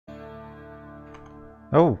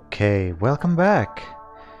Okay, welcome back.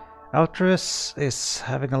 Altruis is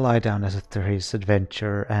having a lie down after his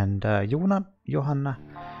adventure, and Johanna,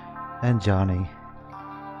 and Johnny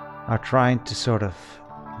are trying to sort of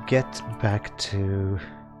get back to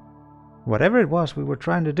whatever it was we were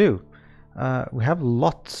trying to do. We have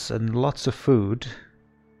lots and lots of food.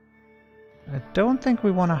 I don't think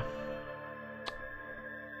we wanna...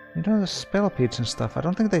 You know, the spell beads and stuff, I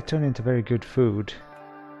don't think they turn into very good food.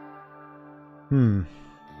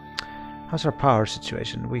 How's our power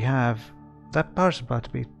situation? We have... That power's about to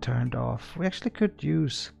be turned off. We actually could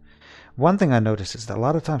use... One thing I noticed is that a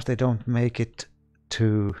lot of times they don't make it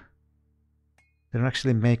to... They don't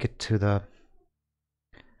actually make it to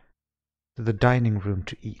the dining room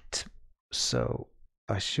to eat. So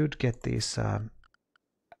I should get these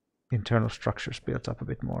internal structures built up a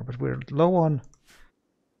bit more. But we're low on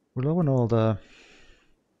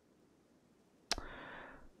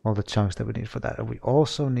all the chunks that we need for that. And we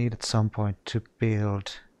also need at some point to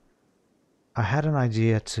build... I had an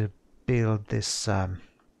idea to build this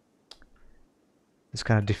this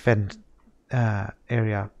kind of defense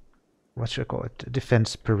area, what should I call it?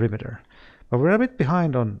 Defense perimeter. But we're a bit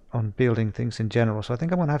behind on building things in general, so I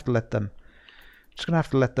think I'm gonna have to let them... Just gonna have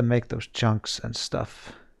to let them make those chunks and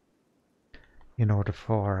stuff in order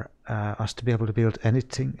for us to be able to build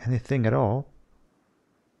anything at all.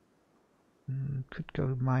 Could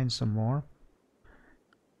go mine some more.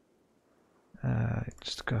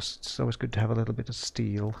 Just because it's always good to have a little bit of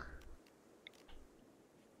steel.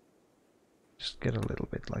 Just get a little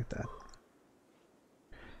bit like that.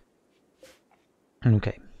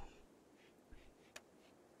 Okay.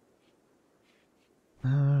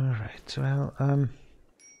 Alright, well, and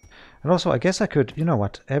also I guess I could, you know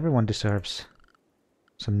what, everyone deserves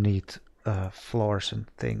some neat floors and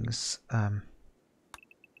things.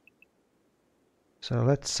 So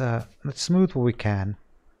let's smooth what we can.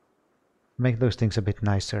 Make those things a bit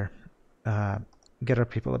nicer. Get our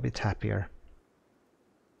people a bit happier.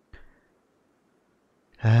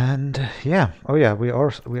 And yeah, oh yeah, we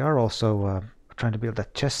are also trying to build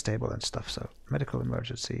that chess table and stuff. So medical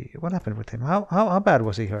emergency. What happened with him? How bad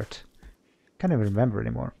was he hurt? Can't even remember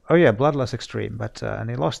anymore. Oh yeah, blood loss extreme. But and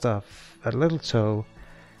he lost a little toe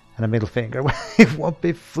and a middle finger. He won't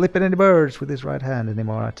be flipping any birds with his right hand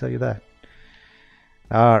anymore. I tell you that.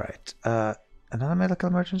 All right. Another medical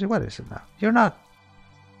emergency? What is it now? You're not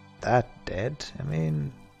that dead. I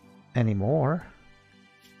mean, anymore.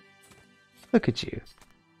 Look at you.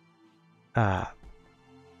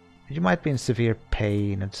 You might be in severe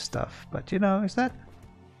pain and stuff, but you know, is that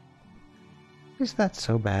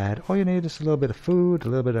so bad? All you need is a little bit of food, a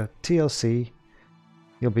little bit of TLC.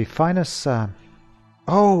 You'll be fine as...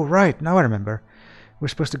 Oh, right, now I remember. We're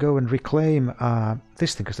supposed to go and reclaim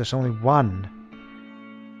this thing, because there's only one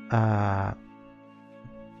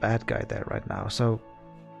bad guy there right now. So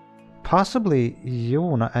possibly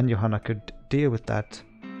Jona and Johanna could deal with that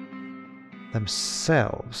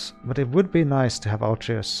themselves, but it would be nice to have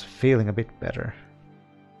Altreus feeling a bit better.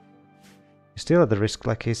 He's still at the risk,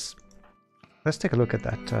 like he's... Let's take a look at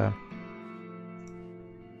that.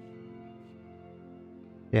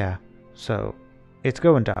 Yeah, so it's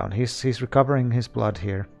going down. He's recovering his blood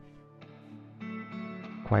here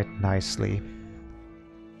quite nicely.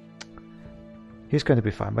 He's going to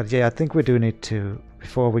be fine, but yeah, I think we do need to,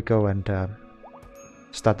 before we go and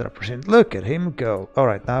start the operation. Look at him go!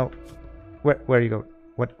 Alright, now, where are you going?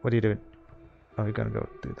 What are you doing? Oh, you're gonna go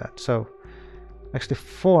do that. So, actually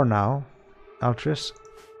 4 now, Altruis.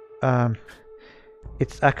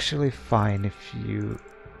 It's actually fine if you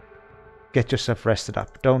get yourself rested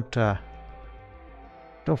up. Don't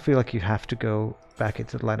feel like you have to go back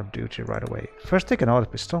into the line of duty right away. First take an auto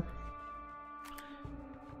pistol.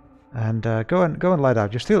 And go and lie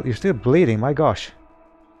down. You're still bleeding. My gosh.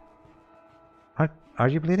 Are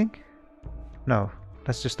you bleeding? No,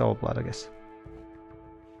 that's just old blood, I guess.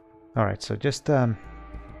 All right, so just take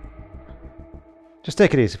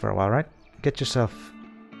it easy for a while, right? Get yourself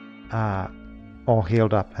all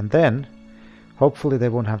healed up, and then hopefully they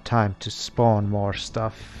won't have time to spawn more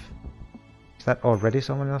stuff. Is that already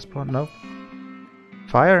someone else spawned? No.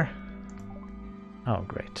 Fire. Oh,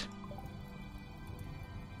 great.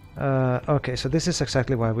 Okay, so this is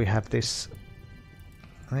exactly why we have this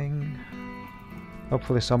thing.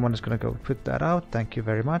 Hopefully someone is going to go put that out. Thank you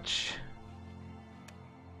very much.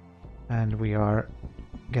 And we are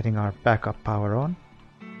getting our backup power on.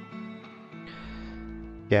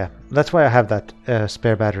 Yeah, that's why I have that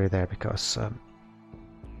spare battery there, because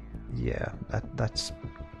yeah, that's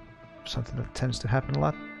something that tends to happen a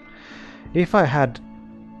lot. If I had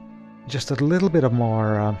just a little bit of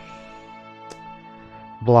more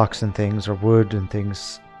blocks and things, or wood and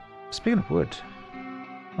things. Speaking of wood,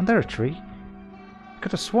 wasn't there a tree? I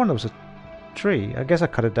could have sworn there was a tree. I guess I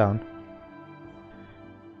cut it down.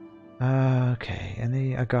 Okay,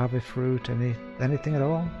 any agave fruit? Anything at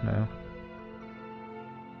all? No.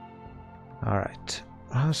 Alright.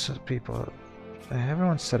 How's people?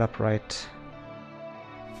 Everyone's set up right.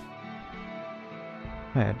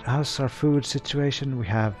 Right, how's our food situation? We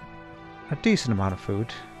have a decent amount of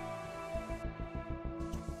food.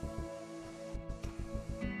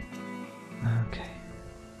 Okay.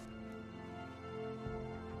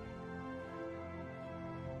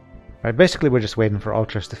 Right, basically we're just waiting for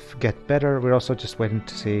ultras to get better. We're also just waiting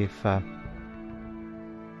to see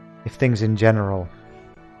if things in general...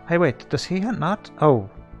 Hey, wait, does he not? Oh,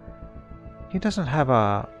 he doesn't have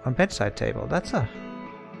a bedside table. That's a...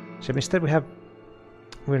 So instead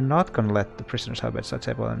we're not gonna let the prisoners have a bedside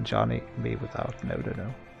table and Johnny be without. No.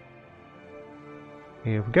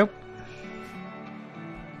 Here we go.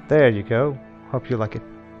 There you go. Hope you like it.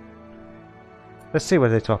 Let's see what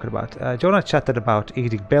they're talking about. Jonah chatted about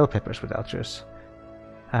eating bell peppers with ultras.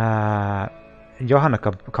 Johanna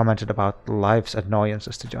commented about life's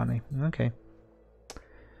annoyances to Johnny. Okay.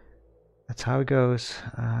 That's how it goes.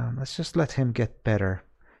 Let's just let him get better.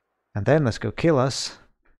 And then let's go kill us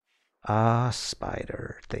a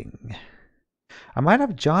spider thing. I might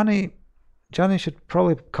have Johnny... Johnny should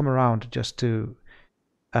probably come around just to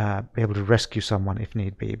be able to rescue someone if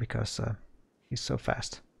need be, because he's so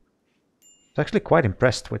fast. I was actually quite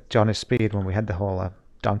impressed with Johnny's speed when we had the whole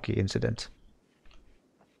donkey incident.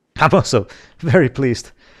 I'm also very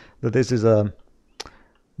pleased that this is a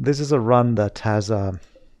run that has a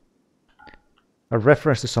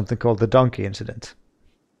reference to something called the donkey incident.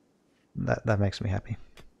 That makes me happy.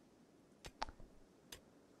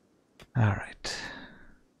 All right.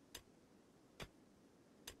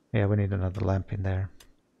 Yeah, we need another lamp in there.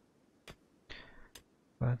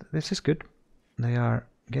 But this is good. They are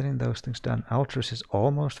getting those things done. Ultras is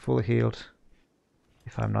almost fully healed,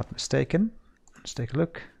 if I'm not mistaken. Let's take a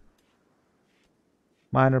look.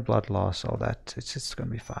 Minor blood loss, all that. It's just going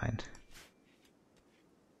to be fine.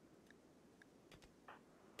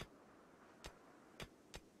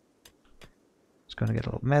 It's going to get a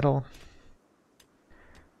little metal.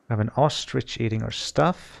 We have an ostrich eating our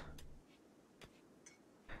stuff.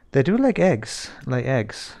 They do lay eggs.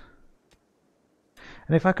 And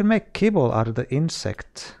if I could make kibble out of the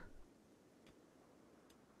insect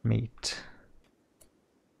meat.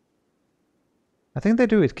 I think they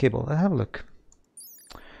do eat kibble. I'll have a look.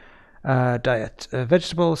 Diet.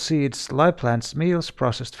 Vegetables, seeds, live plants, meals,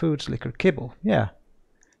 processed foods, liquor, kibble. Yeah.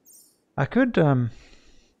 I could try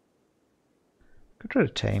to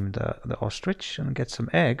tame the ostrich and get some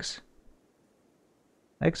eggs.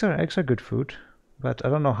 Eggs are good food, but I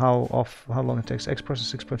don't know how long it takes. Eggs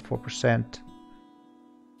processed 6.4%.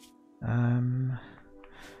 And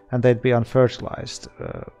they'd be unfertilized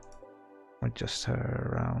with just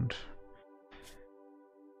around.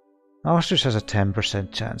 Ostrich has a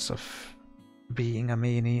 10% chance of being a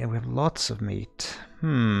meanie, and we have lots of meat.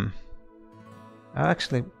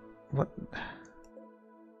 Actually, what?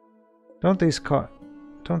 Don't these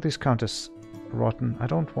count as rotten? I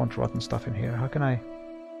don't want rotten stuff in here. How can I?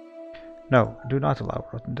 No, do not allow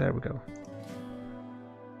rotten. There we go.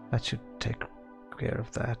 That should take care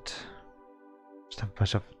of that. Just a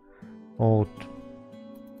bunch of old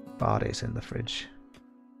bodies in the fridge.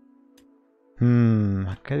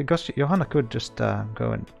 Okay, Johanna could just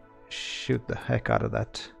go and shoot the heck out of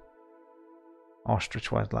that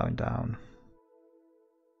ostrich while lying down.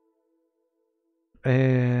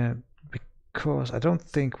 Because I don't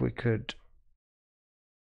think we could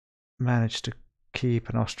manage to keep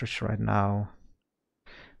an ostrich right now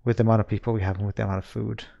with the amount of people we have and with the amount of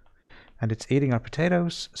food. And it's eating our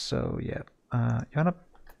potatoes, so yeah. Johanna,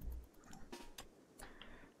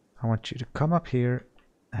 I want you to come up here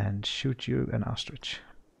and shoot you an ostrich.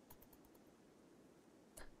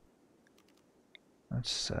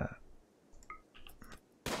 Let's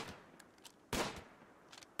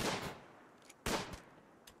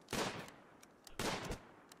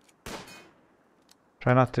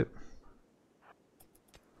try not to.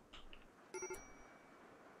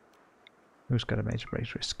 Who's got a major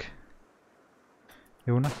rate risk?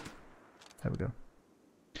 Jona? There we go.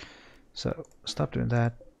 So stop doing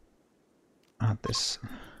that. Not this.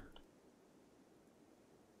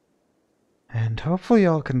 And hopefully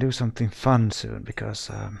y'all can do something fun soon,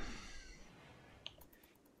 because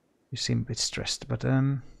you seem a bit stressed, but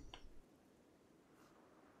oh,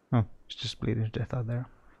 it's just bleeding to death out there.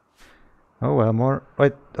 Oh well, more.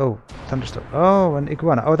 Wait, oh, thunderstorm. Oh, an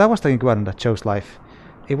iguana. Oh, that was the iguana that chose life.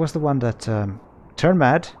 It was the one that turn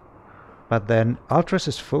mad, but then Ultras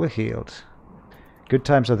is fully healed. Good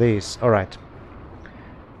times are these. Alright.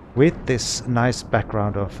 With this nice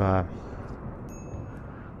background of a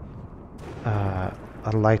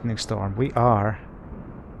lightning storm, we are...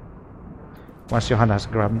 Once Johanna has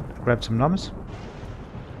grabbed some noms.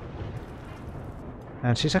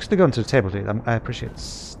 And she's actually gone to the table to it. I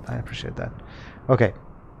appreciate that. Okay.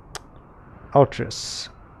 Ultras.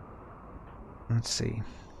 Let's see.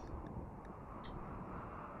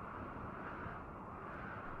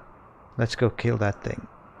 Let's go kill that thing.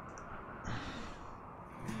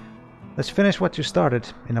 Let's finish what you started,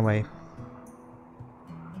 in a way.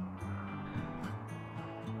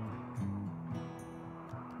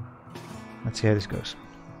 Let's see how this goes.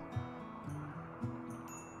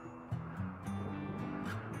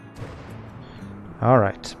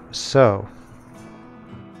 Alright, so...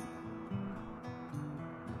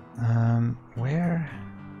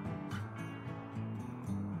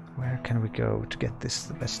 Where can we go to get this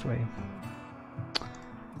the best way?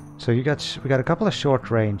 So we got a couple of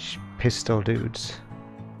short range pistol dudes.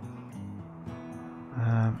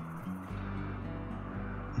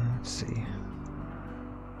 Let's see.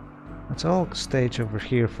 Let's all stage over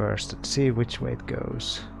here first and see which way it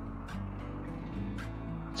goes.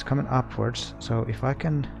 It's coming upwards, so if I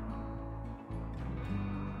can...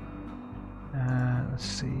 let's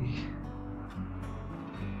see...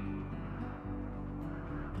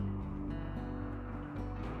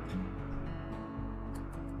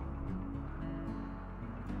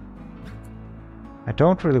 I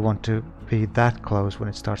don't really want to be that close when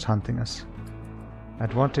it starts hunting us.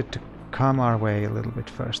 I'd want it to come our way a little bit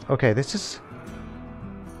first. Okay, this is...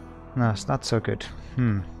 No, it's not so good.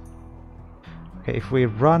 Okay, if we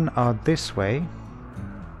run out this way...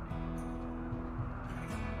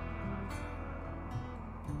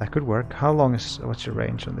 That could work. How long is... What's your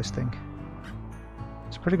range on this thing?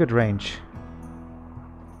 It's a pretty good range.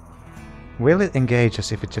 Will it engage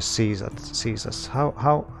us if it just sees us?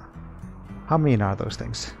 How mean are those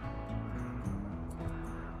things?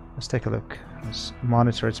 Let's take a look. Let's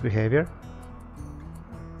monitor its behavior.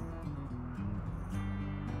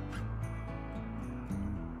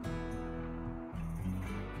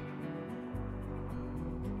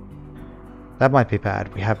 That might be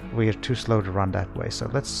bad. We are too slow to run that way, so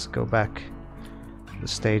let's go back to the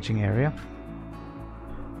staging area.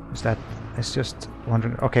 It's just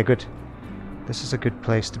wondering. Okay, good. This is a good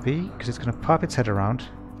place to be because it's gonna pop its head around.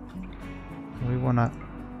 We wanna...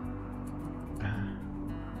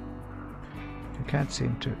 You can't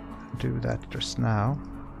seem to do that just now.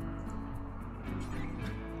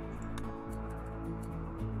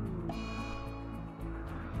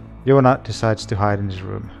 Yona decides to hide in his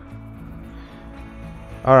room.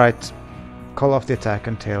 Alright, call off the attack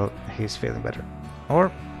until he's feeling better.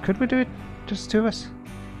 Or could we do it just two of us?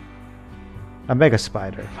 A mega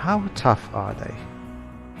spider. How tough are they?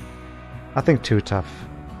 I think too tough.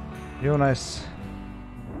 Yona is...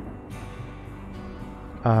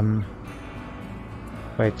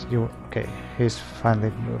 Wait, okay, he's finally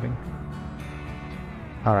moving.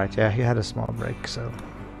 Alright, yeah, he had a small break, so...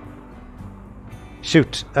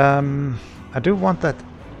 Shoot, I do want that...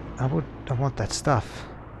 I want that stuff.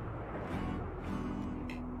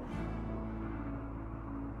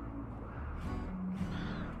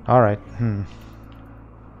 Alright,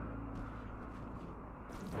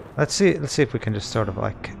 Let's see if we can just sort of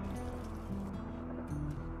like...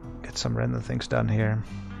 Get some random things done here.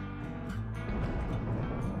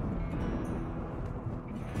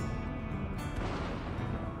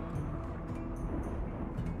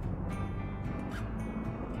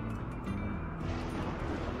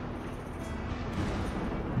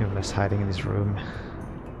 Yona's hiding in his room.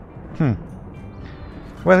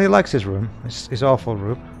 Well, he likes his room. His awful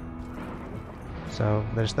room. So,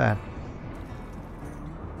 there's that.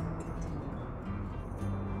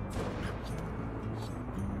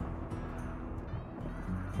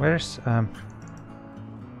 Where's...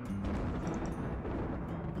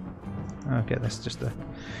 Okay, that's just the...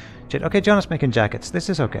 Okay, Jonah's making jackets. This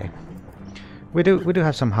is okay. We do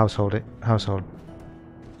have some household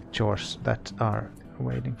chores that are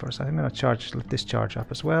waiting for us. I'm gonna let this charge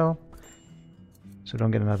up as well. So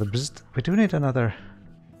don't get another bzzzt. We do need another...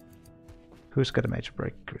 Who's got a major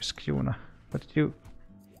break risk? Yuna. What did you...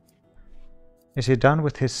 Is he done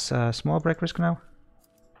with his small break risk now?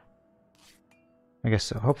 I guess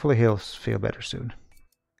so. Hopefully he'll feel better soon.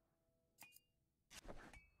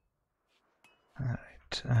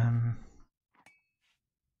 Alright,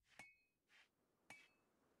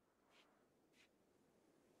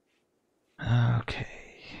 okay.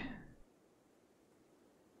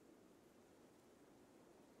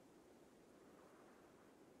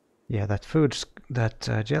 Yeah,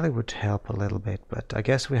 that jelly would help a little bit, but I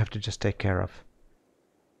guess we have to just take care of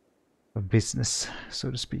business, so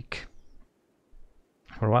to speak.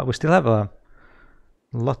 For a while, we still have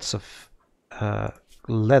lots of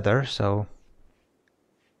leather, so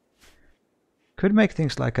could make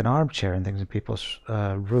things like an armchair and things in people's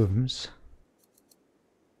rooms.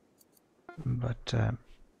 But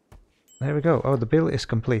there we go. Oh, the bill is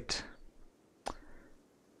complete.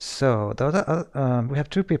 So we have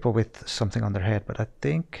 2 people with something on their head, but I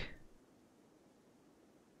think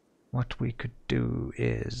what we could do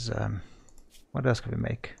is what else can we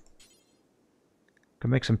make? Can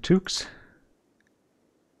make some toques.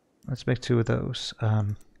 Let's make 2 of those,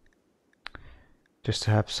 just to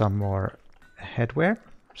have some more headwear.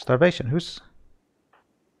 Starvation. Who's?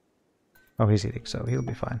 Oh, he's eating, so he'll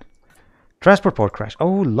be fine. Transport port crash. Oh,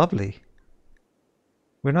 lovely.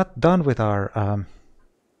 We're not done with our.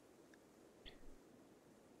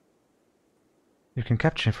 You can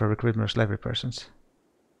capture him for recruitment of slavery persons.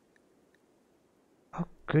 Oh,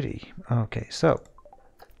 goody. Okay, so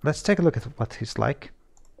let's take a look at what he's like.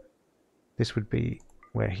 This would be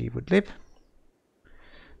where he would live.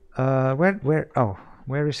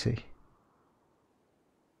 Where is he?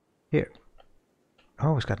 Here.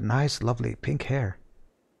 Oh, he's got nice, lovely pink hair.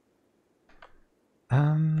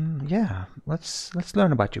 Yeah, let's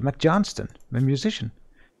learn about you. Mac Johnston, a musician.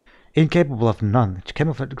 Incapable of none.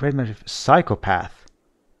 Camouflage, great psychopath.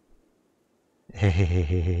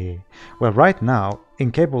 Well, right now,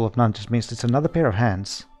 incapable of none just means it's another pair of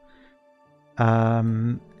hands.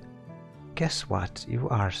 Guess what? You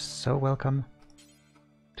are so welcome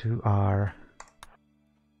to our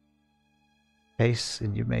base,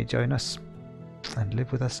 and you may join us and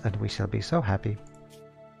live with us, and we shall be so happy.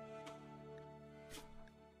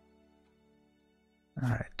 All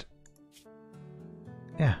right.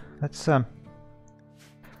 Yeah, let's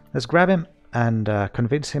grab him and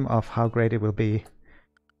convince him of how great it will be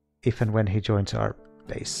if and when he joins our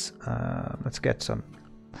base. Let's get some.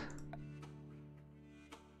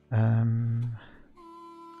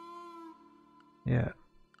 Yeah.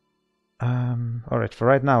 All right. For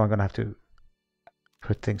right now, I'm gonna have to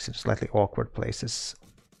put things in slightly awkward places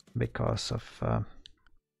because of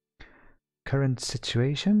current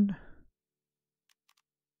situation.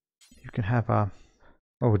 You can have a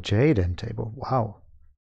jade end table. Wow.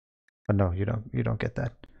 Oh no, you don't get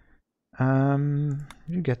that.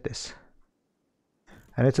 You get this.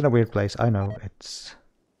 And it's in a weird place. I know it's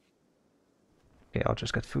okay. I'll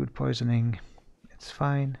just get food poisoning. It's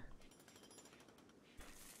fine.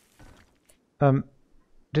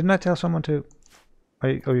 Didn't I tell someone to? Are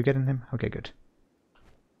you getting him? Okay, good.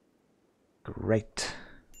 Great.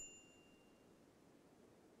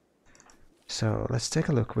 So let's take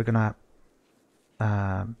a look. We're gonna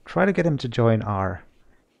try to get him to join our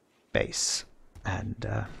base, and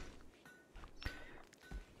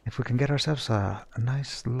if we can get ourselves a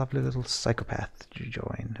nice, lovely little psychopath to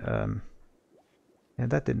join. Yeah,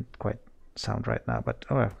 that didn't quite sound right now, but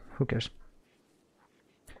oh well, who cares?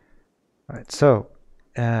 All right, so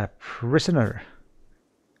prisoner.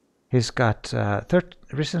 He's got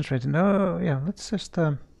resistance rate. No, yeah, let's just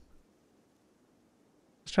let's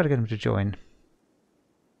try to get him to join.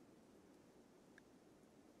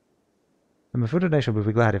 The Mafuta Nation will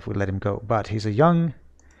be glad if we let him go, but he's a young,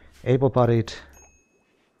 able-bodied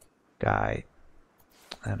guy,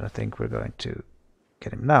 and I think we're going to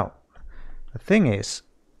get him. Now, the thing is,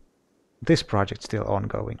 this project's still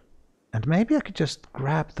ongoing, and maybe I could just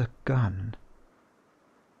grab the gun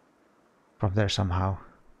from there somehow.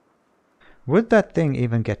 Would that thing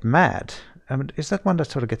even get mad? I mean, is that one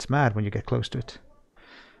that sort of gets mad when you get close to it?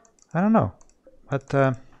 I don't know, but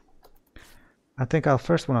I think I'll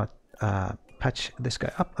first want to patch this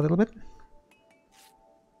guy up a little bit.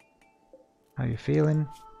 How you feeling?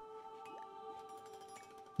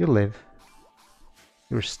 You live.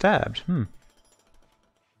 You were stabbed.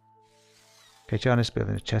 Okay, John is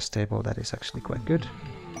building a chest table. That is actually quite good.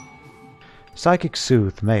 Psychic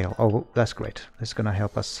Soothe, male. Oh, that's great. It's gonna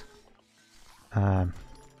help us.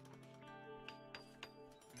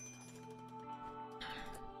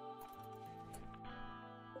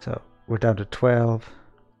 So we're down to 12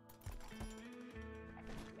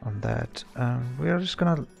 on that. We're just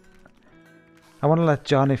gonna. I want to let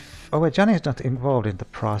Johnny. Oh wait, Johnny is not involved in the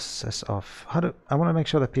process of how do. I want to make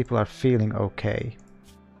sure that people are feeling okay.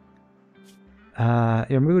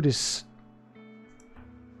 Your mood is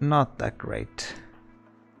not that great.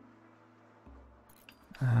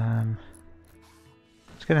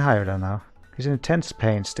 It's getting higher though now. He's in intense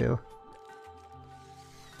pain still.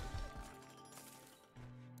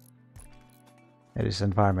 This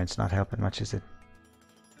environment's not helping much, is it?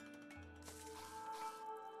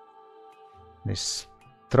 And he's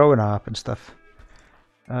throwing up and stuff.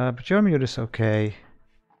 But your mood is okay.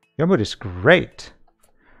 Your mood is great.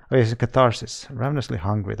 Oh, he's in catharsis. Ravenously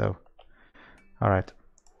hungry, though. Alright.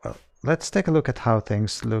 Well, let's take a look at how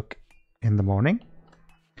things look in the morning.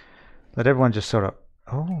 Let everyone just sort of...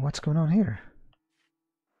 Oh, what's going on here?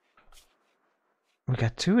 We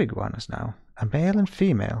got 2 iguanas now. A male and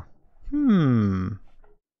female. Do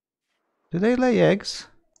they lay eggs?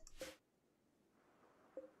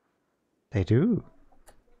 They do.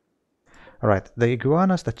 Alright, the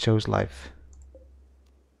iguanas that chose life.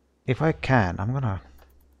 If I can, I'm gonna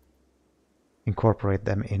incorporate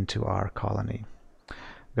them into our colony.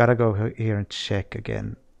 Gotta go here and check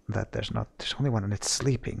again that there's only one and it's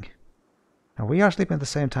sleeping. And we are sleeping at the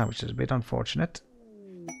same time, which is a bit unfortunate.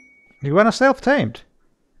 Iguana self-tamed.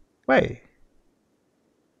 Wait.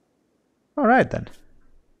 Alright then.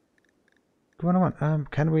 Iguana 1,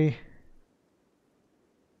 can we...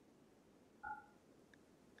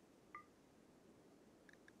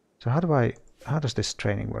 So how does this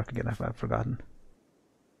training work again? I've forgotten.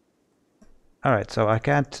 Alright, so I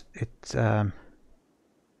can't,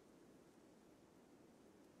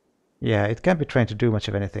 yeah, it can't be trained to do much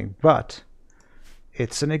of anything, but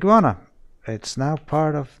it's an iguana. It's now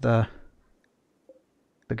part of the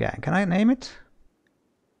gang. Can I name it?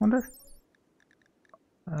 Wonder?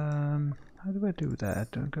 How do I do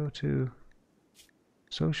that? Do I go to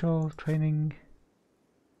social training?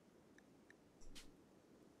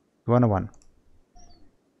 Iguana 1.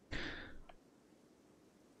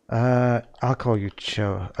 I'll call you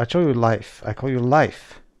Cho. I'll show you Life. I call you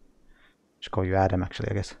Life. Should call you Adam, actually,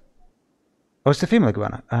 I guess. Oh, it's the female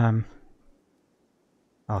iguana.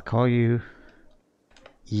 I'll call you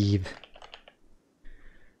Eve.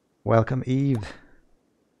 Welcome, Eve.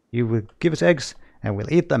 You will give us eggs, and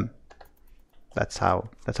we'll eat them. That's how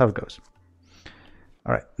it goes.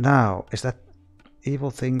 All right. Now, is that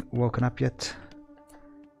evil thing woken up yet?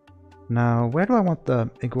 Now, where do I want the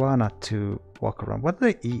iguana to walk around? What do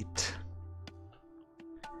they eat?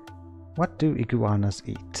 What do iguanas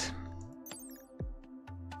eat?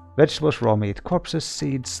 Vegetables, raw meat, corpses,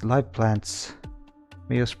 seeds, live plants,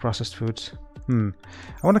 meals, processed foods. I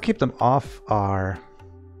want to keep them off our...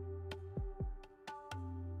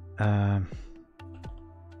 I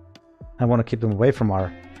want to keep them away from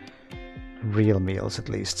our real meals, at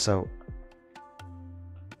least, so...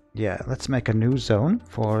 Yeah, let's make a new zone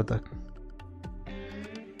for the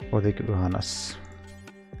iguanas.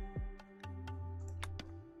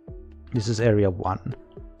 This is area 1.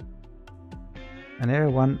 And area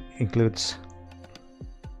 1 includes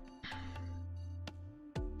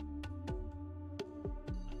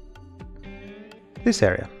this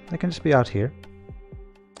area. They can just be out here.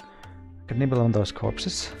 I can nibble on those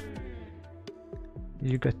corpses.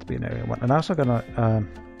 You get to be in area 1. And I'm also gonna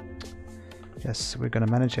yes, we're gonna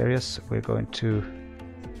manage areas. We're going to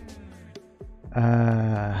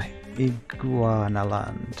Iguana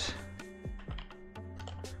Land.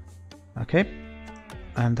 Okay,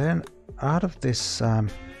 and then out of this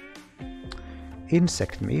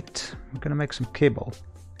insect meat, we're gonna make some kibble.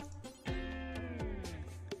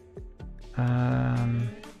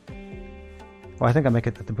 Well, I think I'll make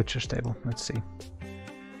it at the butcher's table. Let's see.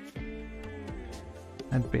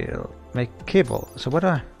 And we'll make kibble. So what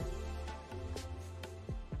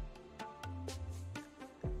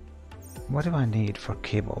do I need for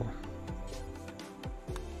kibble?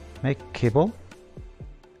 Make kibble.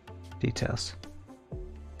 Details.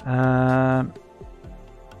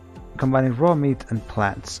 Combining raw meat and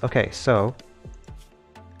plants. Okay, so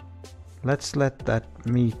let's let that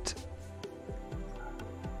meat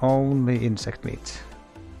only insect meat.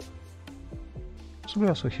 So we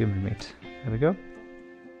also human meat. There we go.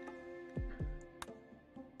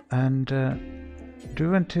 And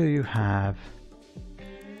do until you have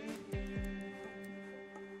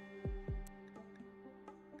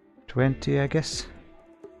 20, I guess.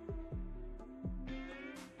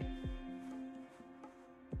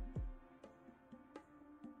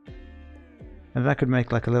 And I could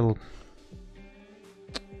make like a little...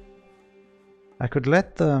 I could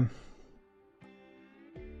let the...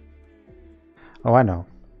 Oh, I know.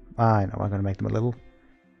 I'm going to make them a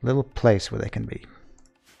little place where they can be.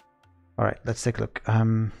 All right, let's take a look.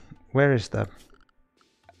 Where is the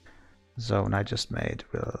zone I just made?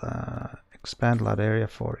 We'll expand lot area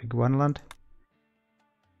for Iguanaland.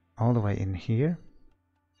 All the way in here.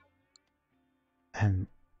 And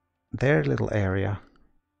their little area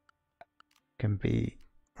can be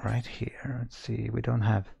right here. Let's see, we don't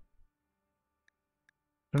have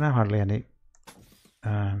hardly any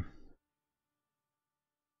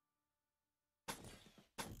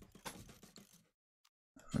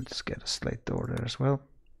Let's get a slate door there as well.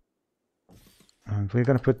 And we're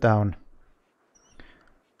going to put down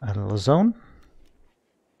a little zone.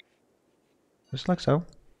 Just like so.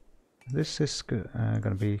 This is going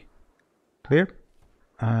to be clear.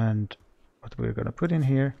 And what we're going to put in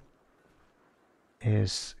here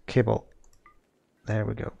is kibble. There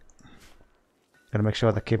we go. Gonna make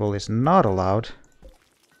sure the kibble is not allowed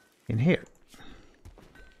in here.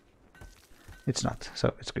 It's not,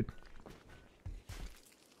 so it's good.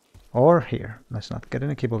 Or here. Let's not get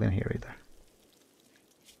any kibble in here either.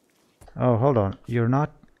 Oh, hold on. You're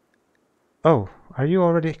not... Oh, are you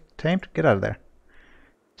already tamed? Get out of there.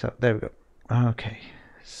 So, there we go. Okay,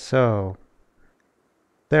 so...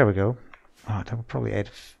 There we go. Oh, that probably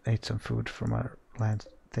ate some food from our land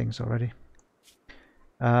things already.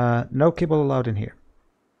 No kibble allowed in here.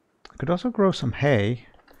 I could also grow some hay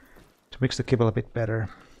to mix the kibble a bit better.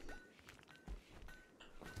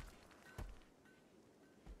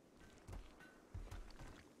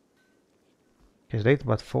 Okay, they ate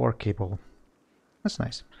about 4 kibble. That's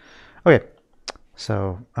nice. Okay,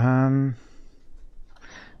 so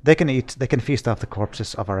they can feast off the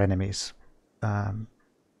corpses of our enemies,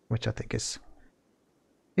 which I think is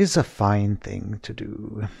a fine thing to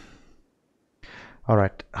do. All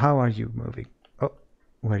right, how are you moving? Oh,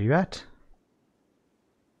 where are you at?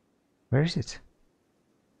 Where is it?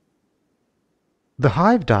 The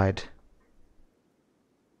hive died.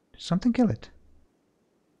 Did something kill it?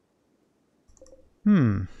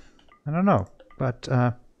 I don't know, but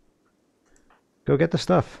go get the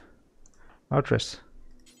stuff. Outress.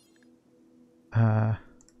 All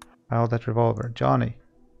that revolver. Johnny.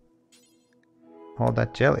 All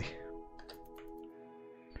that jelly.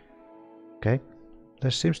 Okay.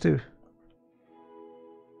 There seems to...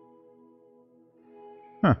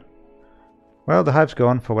 Huh. Well, the hive's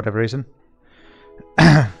gone for whatever reason.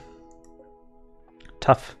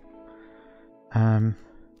 Tough. The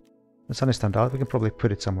sun is turned out. We can probably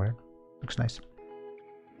put it somewhere. Looks nice.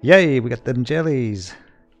 Yay! We got them jellies.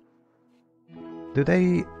 Do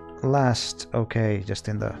they last okay just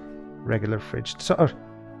in the regular fridge? So,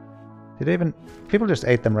 did they even... People just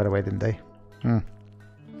ate them right away, didn't they?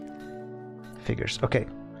 Figures. Okay.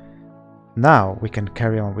 Now we can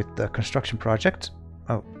carry on with the construction project.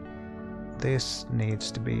 Oh. This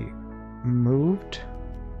needs to be moved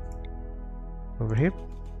over here.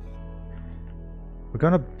 We're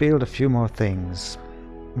gonna build a few more things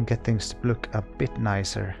and get things to look a bit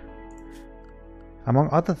nicer. Among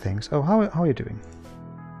other things... Oh, how are you doing?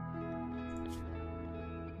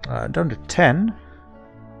 Down to 10.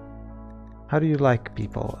 How do you like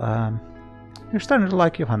people? You're starting to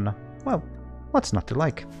like Johanna. Well, what's not to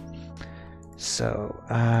like? So,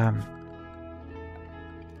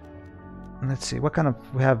 let's see, what kind of...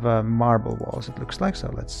 We have marble walls, it looks like, so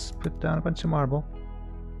let's put down a bunch of marble.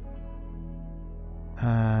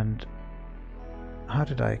 And how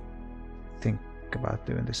did I think about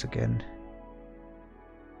doing this again?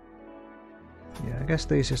 Yeah, I guess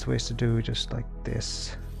the easiest way is to do just like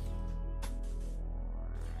this.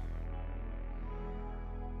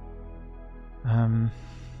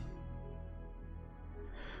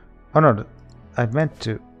 Oh no, I meant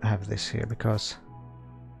to have this here because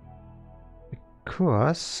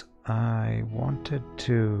I wanted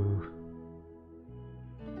to...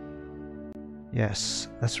 Yes,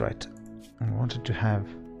 that's right. I wanted to have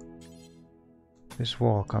this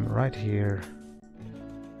wall come right here.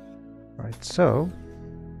 Right, so.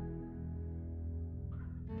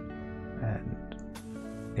 And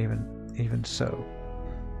even so.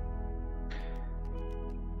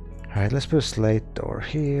 Alright, let's put a slate door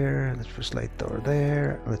here. Let's put a slate door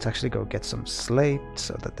there. Let's actually go get some slate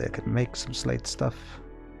so that they can make some slate stuff.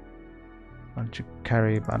 Why don't you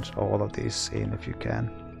carry a bunch all of these in if you can.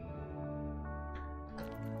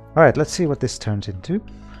 Alright, let's see what this turns into.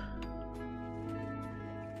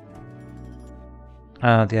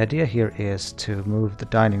 The idea here is to move the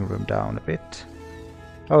dining room down a bit.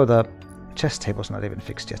 Oh, the chess table's not even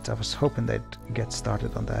fixed yet. I was hoping they'd get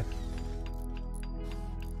started on that.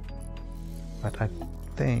 But I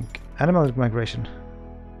think... Animal migration.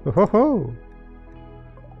 Ho ho ho!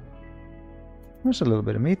 There's a little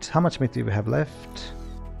bit of meat. How much meat do we have left?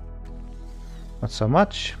 Not so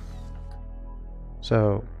much.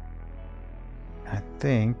 So... I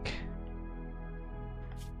think...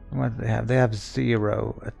 What do they have? They have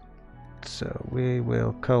 0. So we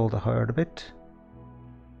will cull the herd a bit.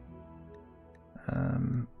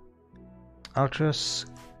 Ultras,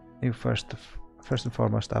 you first and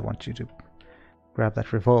foremost, I want you to grab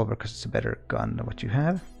that revolver because it's a better gun than what you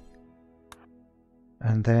have.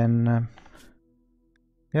 And then,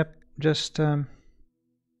 yep, just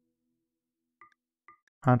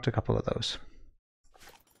aren't a couple of those?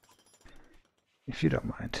 If you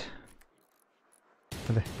don't mind.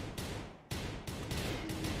 Are they?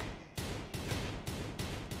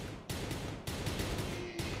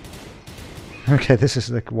 Okay, this is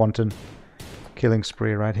like wanton killing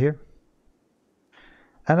spree right here.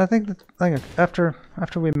 And I think that like after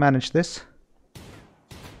we manage this,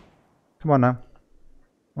 come on now.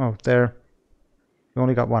 Oh, there. We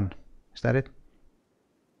only got one. Is that it?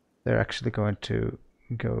 They're actually going to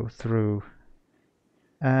go through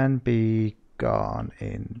and be gone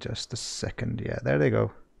in just a second. Yeah, there they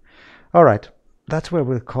go. All right, that's where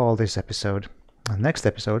we'll call this episode. Next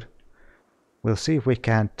episode, we'll see if we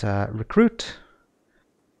can't recruit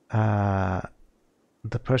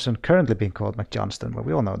the person currently being called McJohnston, but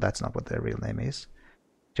we all know that's not what their real name is.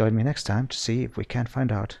 Join me next time to see if we can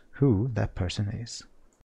find out who that person is.